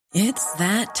It's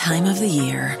that time of the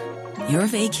year. Your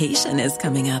vacation is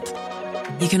coming up.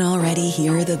 You can already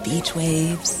hear the beach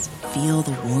waves, feel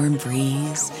the warm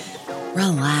breeze,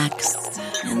 relax,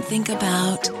 and think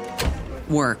about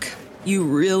work. You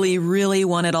really, really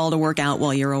want it all to work out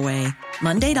while you're away.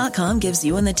 Monday.com gives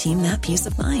you and the team that peace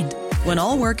of mind. When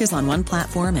all work is on one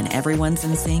platform and everyone's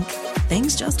in sync,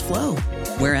 things just flow.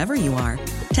 Wherever you are,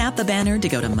 tap the banner to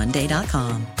go to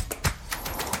Monday.com.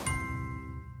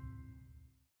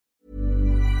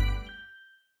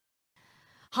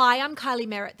 Hi, I'm Kylie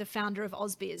Merritt, the founder of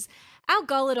AusBiz. Our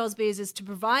goal at AusBiz is to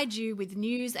provide you with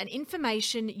news and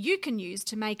information you can use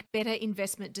to make better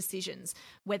investment decisions,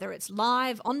 whether it's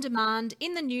live, on demand,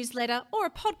 in the newsletter, or a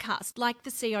podcast like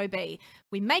the COB.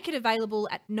 We make it available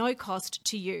at no cost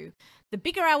to you. The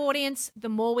bigger our audience, the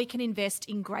more we can invest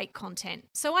in great content.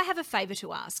 So I have a favour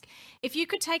to ask. If you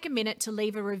could take a minute to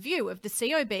leave a review of the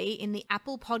COB in the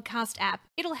Apple Podcast app,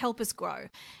 it'll help us grow.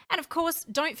 And of course,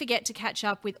 don't forget to catch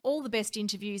up with all the best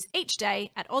interviews each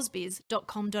day at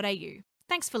ausbiz.com.au.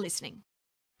 Thanks for listening.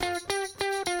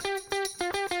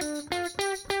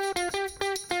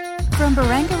 From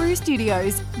Barangaroo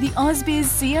Studios, the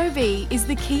AusBiz COB is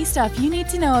the key stuff you need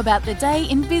to know about the day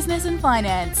in business and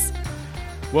finance.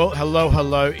 Well,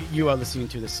 hello. You are listening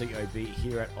to the COB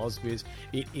here at AusBiz.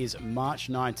 It is March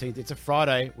 19th. It's a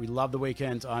Friday. We love the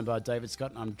weekend. I'm David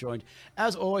Scott, and I'm joined,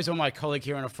 as always, by my colleague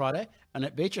here on a Friday,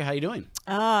 Annette Beecher. How you doing?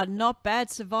 Not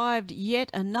bad. Survived yet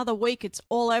another week. It's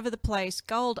all over the place.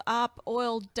 Gold up,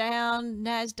 oil down,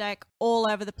 NASDAQ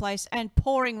all over the place, and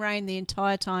pouring rain the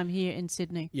entire time here in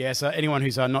Sydney. Yeah, so anyone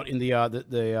who's not in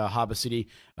the harbour city,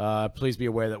 please be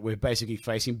aware that we're basically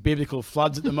facing biblical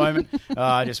floods at the moment.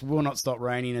 Just will not stop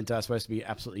raining, and it's supposed to be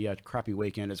absolutely a crappy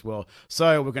weekend as well.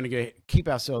 So we're going to keep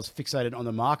ourselves fixated on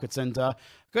the markets, and got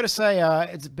to say,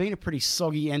 it's been a pretty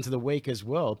soggy end to the week as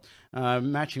well,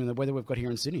 matching the weather we've got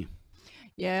here in Sydney.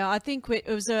 Yeah, I think it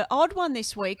was an odd one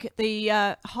this week.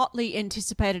 The hotly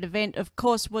anticipated event, of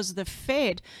course, was the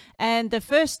Fed. And the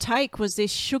first take was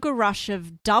this sugar rush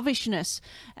of dovishness.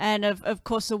 And of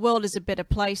course, the world is a better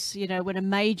place, when a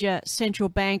major central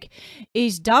bank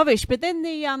is dovish. But then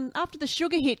after the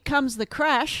sugar hit comes the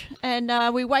crash, and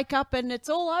we wake up and it's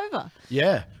all over.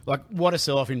 Yeah, like what a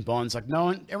sell-off in bonds. Like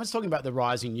everyone's talking about the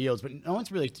rising yields, but no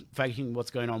one's really faking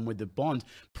what's going on with the bond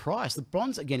price. The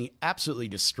bonds are getting absolutely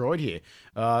destroyed here.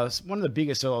 One of the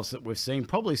biggest sell-offs that we've seen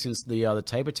probably since the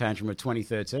taper tantrum of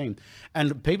 2013.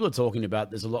 And people are talking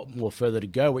about there's a lot more further to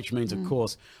go, which means, of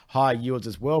course, high yields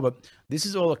as well. But this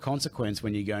is all a consequence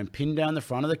when you go and pin down the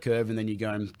front of the curve and then you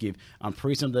go and give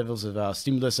unprecedented levels of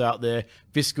stimulus out there,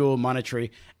 fiscal,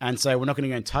 monetary, and say we're not going to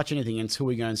go and touch anything until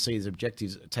we go and see these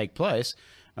objectives take place.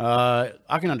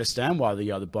 I can understand why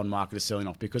the bond market is selling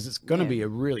off, because it's going to be a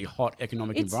really hot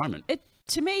economic environment.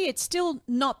 To me, it's still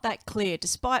not that clear.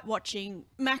 Despite watching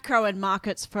macro and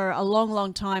markets for a long,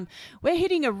 long time, we're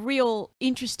hitting a real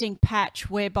interesting patch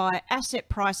whereby asset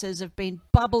prices have been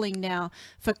bubbling now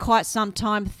for quite some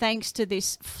time, thanks to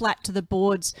this flat to the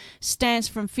boards stance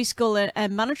from fiscal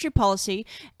and monetary policy.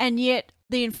 And yet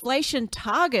the inflation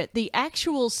target, the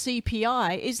actual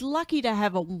CPI, is lucky to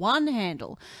have a one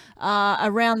handle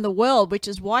around the world, which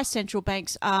is why central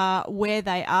banks are where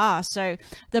they are. So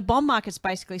the bond market's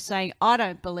basically saying, I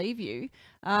don't believe you.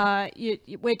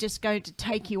 We're just going to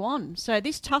take you on. So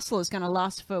this tussle is going to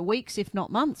last for weeks, if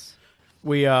not months.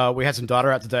 We had some data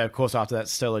out today, of course, after that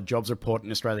stellar jobs report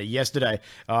in Australia yesterday.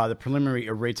 The preliminary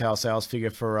retail sales figure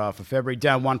for February,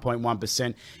 down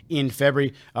 1.1% in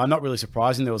February. Not really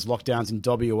surprising. There was lockdowns in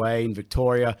WA, in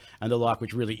Victoria, and the like,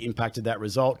 which really impacted that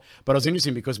result. But it was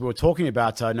interesting because we were talking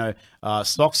about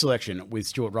stock selection with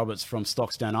Stuart Roberts from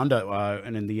Stocks Down Under,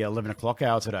 and in the 11 o'clock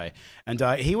hour today. And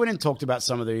he went and talked about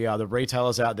some of the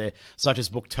retailers out there, such as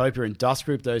Booktopia and Dust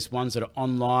Group, those ones that are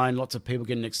online. Lots of people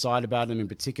getting excited about them in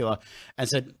particular. And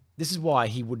said this is why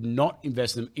he would not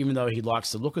invest in them, even though he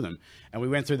likes to look at them. And we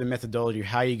went through the methodology of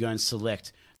how you go and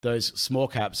select those small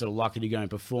caps that are likely to go and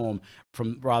perform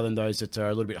rather than those that are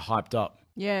a little bit hyped up.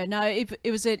 Yeah, no, it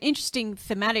was an interesting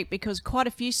thematic because quite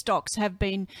a few stocks have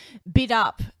been bid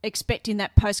up expecting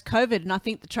that post-COVID, and I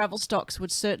think the travel stocks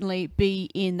would certainly be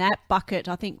in that bucket.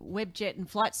 I think Webjet and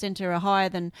Flight Centre are higher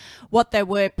than what they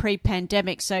were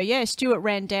pre-pandemic. So, yeah, Stuart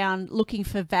ran down looking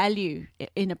for value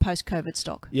in a post-COVID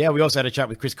stock. Yeah, we also had a chat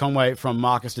with Chris Conway from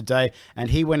Marcus today, and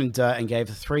he went and gave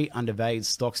 3 undervalued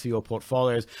stocks for your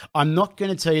portfolios. I'm not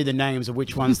going to tell you the names of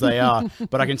which ones they are,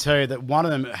 but I can tell you that one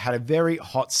of them had a very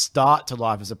hot start to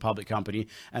life as a public company,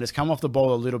 and it's come off the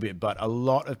ball a little bit, but a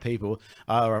lot of people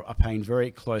are paying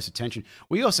very close attention.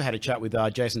 We also had a chat with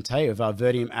Jason Tay of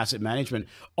Vertium Asset Management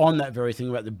on that very thing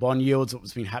about the bond yields,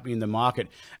 what's been happening in the market.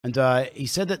 And he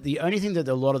said that the only thing that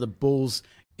a lot of the bulls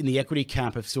in the equity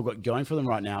camp have still got going for them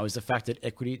right now is the fact that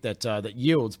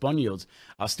bond yields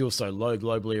are still so low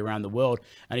globally around the world.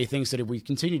 And he thinks that if we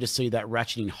continue to see that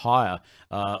ratcheting higher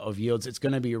of yields, it's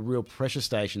going to be a real pressure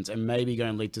stations and maybe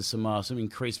going to lead to some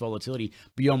increased volatility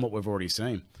beyond what we've already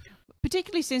seen.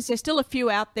 Particularly since there's still a few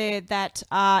out there that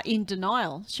are in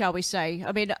denial, shall we say.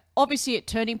 I mean, obviously at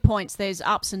turning points, there's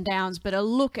ups and downs, but a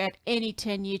look at any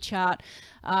 10-year chart,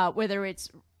 whether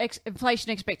it's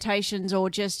inflation expectations or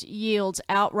just yields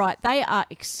outright, they are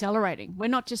accelerating. We're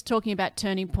not just talking about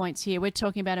turning points here. We're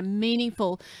talking about a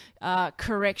meaningful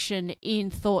correction in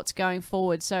thoughts going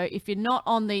forward. So if you're not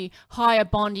on the higher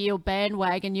bond yield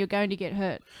bandwagon, you're going to get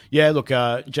hurt. Yeah, look,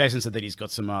 Jason said that he's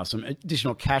got some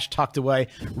additional cash tucked away,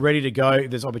 ready to go if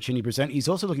there's opportunity present. He's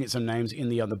also looking at some names in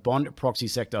the bond proxy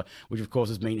sector, which of course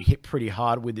has been hit pretty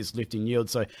hard with this lift in yield.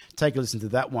 So take a listen to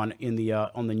that one in the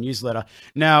on the newsletter.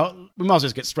 Now, we might as well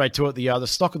just get straight to it. The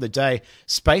stock of the day,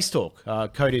 Space Talk,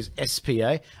 code is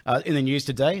SPA. In the news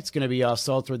today, it's going to be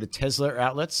sold through the Tesla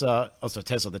outlets, the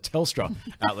Telstra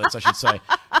outlets, I should say.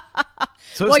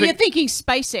 So well, you're thinking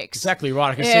SpaceX. Exactly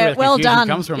right. I can see where the confusion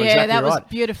comes from. Yeah, exactly that was right.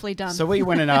 beautifully done. So we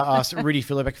went and asked Rudy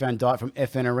Philippek Van Dyke from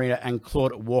FN Arena and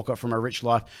Claude Walker from A Rich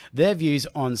Life their views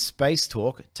on Space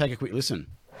Talk. Take a quick listen.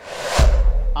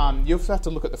 You'll have to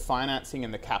look at the financing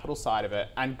and the capital side of it.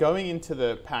 And going into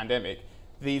the pandemic,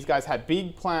 these guys had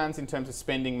big plans in terms of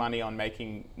spending money on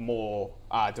making more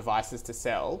devices to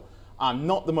sell.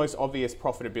 Not the most obvious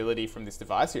profitability from this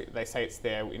device. They say it's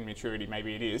there in maturity,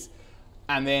 maybe it is.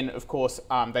 And then, of course,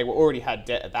 they were already had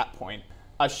debt at that point.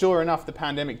 Sure enough, the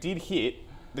pandemic did hit,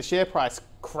 the share price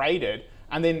cratered,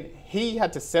 and then he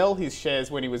had to sell his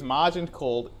shares when he was margin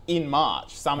called in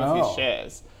March, some of his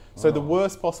shares. So the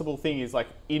worst possible thing is, like,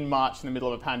 in March in the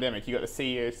middle of a pandemic, you got the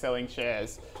CEO selling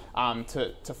shares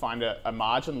to find a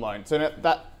margin loan. So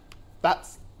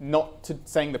that's not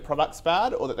saying the product's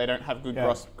bad or that they don't have good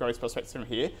growth prospects from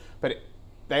here, but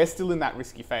they're still in that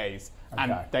risky phase. Okay.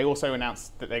 And they also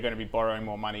announced that they're going to be borrowing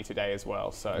more money today as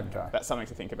well. So that's something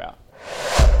to think about.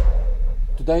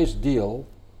 Today's deal,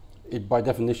 it by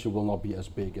definition will not be as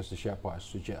big as the share price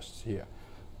suggests here.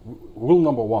 Rule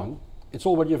number one, it's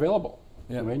already available.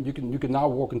 Yeah. I mean, you can now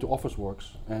walk into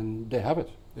Officeworks and they have it,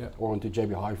 or into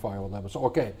JB Hi-Fi or whatever. So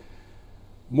okay,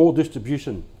 more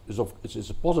distribution is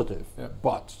a positive,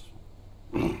 but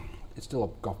it's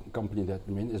still a company that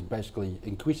is basically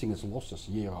increasing its losses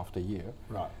year after year.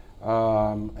 Right.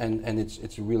 And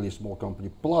it's really a small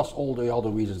company, plus all the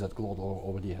other reasons that Claude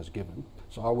already has given.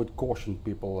 So I would caution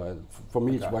people. For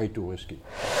me, it's way too risky.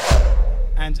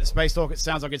 And Space Talk, it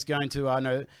sounds like it's going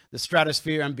to the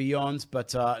stratosphere and beyond,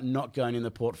 but not going in the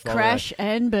portfolio. Crash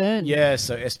and burn. Yeah,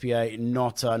 so SPA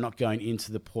not going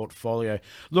into the portfolio.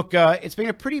 Look, it's been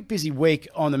a pretty busy week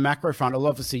on the macro front,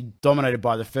 obviously dominated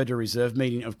by the Federal Reserve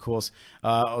meeting, of course,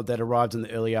 that arrived in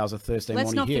the early hours of Thursday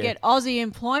morning here. Let's not forget Aussie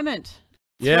employment.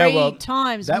 Yeah, Three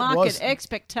times market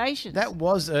expectations. That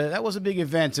was a big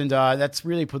event, and that's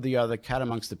really put the cat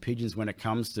amongst the pigeons when it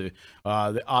comes to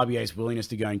the RBA's willingness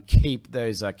to go and keep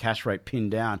those cash rate pinned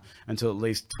down until at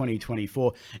least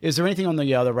 2024. Is there anything on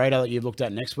the radar that you've looked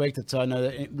at next week that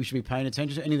that we should be paying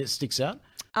attention to? Anything that sticks out?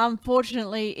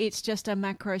 Unfortunately, it's just a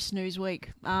macro snooze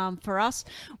week for us.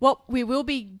 What we will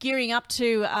be gearing up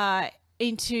to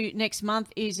into next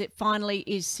month is it finally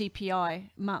is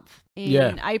CPI month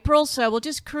in April. So we'll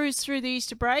just cruise through the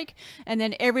Easter break and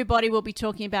then everybody will be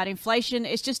talking about inflation.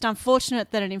 It's just unfortunate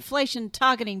that an inflation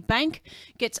targeting bank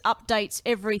gets updates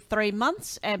every 3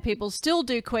 months and people still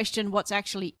do question what's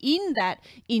actually in that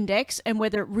index and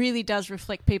whether it really does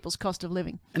reflect people's cost of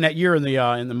living. And that year in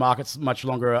the markets much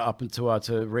longer up until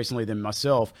to recently than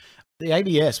myself. The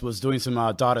ABS was doing some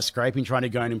data scraping, trying to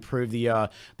go and improve the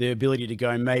ability to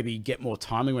go and maybe get more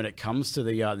timely when it comes to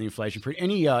the inflation.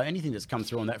 Anything that's come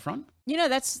through on that front? You know,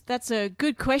 that's a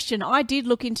good question. I did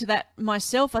look into that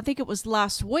myself. I think it was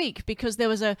last week because there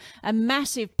was a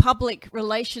massive public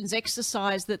relations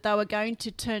exercise that they were going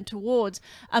to turn towards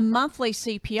a monthly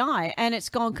CPI, and it's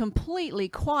gone completely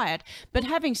quiet. But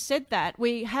having said that,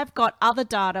 we have got other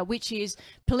data, which is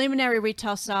preliminary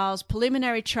retail sales,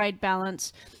 preliminary trade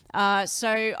balance.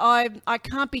 So I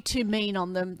can't be too mean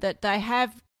on them that they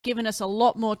have given us a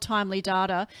lot more timely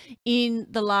data in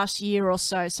the last year or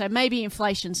so. So maybe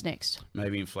inflation's next.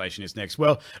 Maybe inflation is next.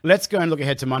 Well, let's go and look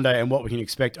ahead to Monday and what we can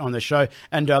expect on the show.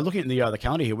 And looking at the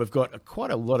calendar here, we've got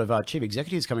quite a lot of chief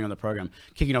executives coming on the program,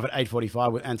 kicking off at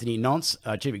 8:45 with Anthony Nance,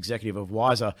 Chief Executive of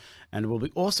Wiser. And we'll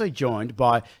be also joined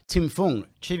by Tim Fung,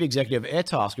 Chief Executive of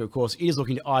Airtasker. Of course, is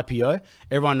looking to IPO.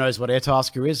 Everyone knows what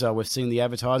Airtasker is. We've seen the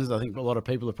advertisements. I think a lot of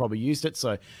people have probably used it.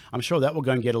 So I'm sure that will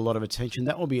go and get a lot of attention.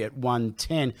 That will be at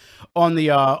 1:10. On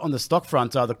the stock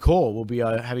front, the call will be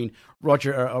having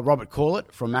Robert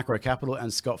Corlett from Macro Capital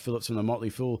and Scott Phillips from the Motley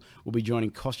Fool will be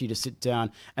joining Koshy to sit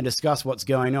down and discuss what's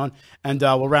going on. And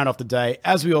we'll round off the day,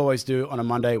 as we always do on a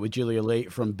Monday, with Julia Lee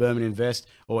from Berman Invest.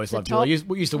 Always love Julia.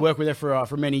 We used to work with her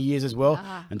for many years as well.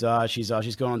 And she's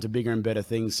gone on to bigger and better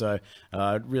things. So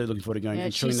really looking forward to going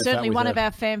and chewing she's the fat certainly with one her. of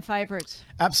our fan favourites.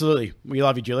 Absolutely. We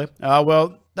love you, Julia.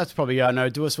 Well, that's probably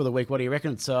do us for the week. What do you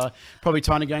reckon? It's probably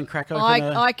time to go and crack open.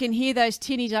 I can hear those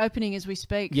tinnies opening as we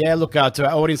speak. Yeah, look, to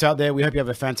our audience out there, we hope you have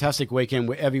a fantastic weekend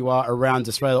wherever you are around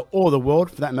Australia or the world,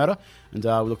 for that matter. And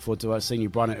we look forward to seeing you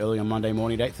bright and early on Monday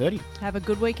morning at 8:30. Have a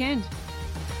good weekend.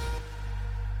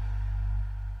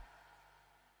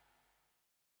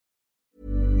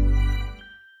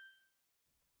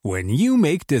 When you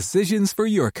make decisions for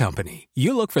your company,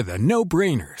 you look for the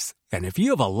no-brainers. And if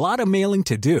you have a lot of mailing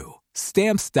to do,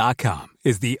 Stamps.com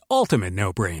is the ultimate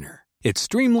no-brainer. It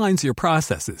streamlines your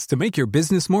processes to make your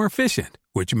business more efficient,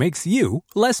 which makes you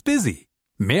less busy.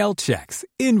 Mail checks,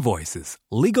 invoices,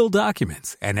 legal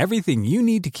documents, and everything you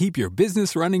need to keep your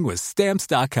business running with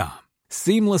Stamps.com.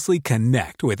 Seamlessly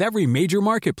connect with every major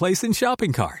marketplace and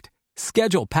shopping cart.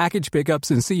 Schedule package pickups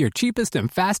and see your cheapest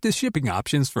and fastest shipping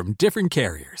options from different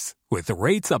carriers, with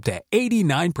rates up to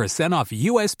 89% off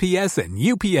USPS and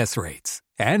UPS rates.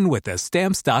 And with the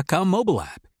Stamps.com mobile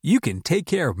app, you can take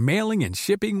care of mailing and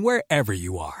shipping wherever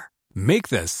you are. Make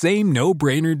the same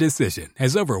no-brainer decision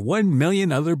as over 1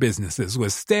 million other businesses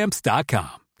with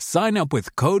Stamps.com. Sign up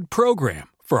with code PROGRAM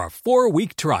for a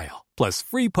 4-week trial, plus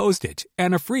free postage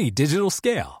and a free digital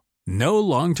scale. No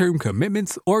long-term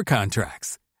commitments or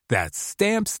contracts. That's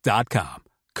Stamps.com.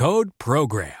 Code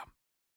PROGRAM.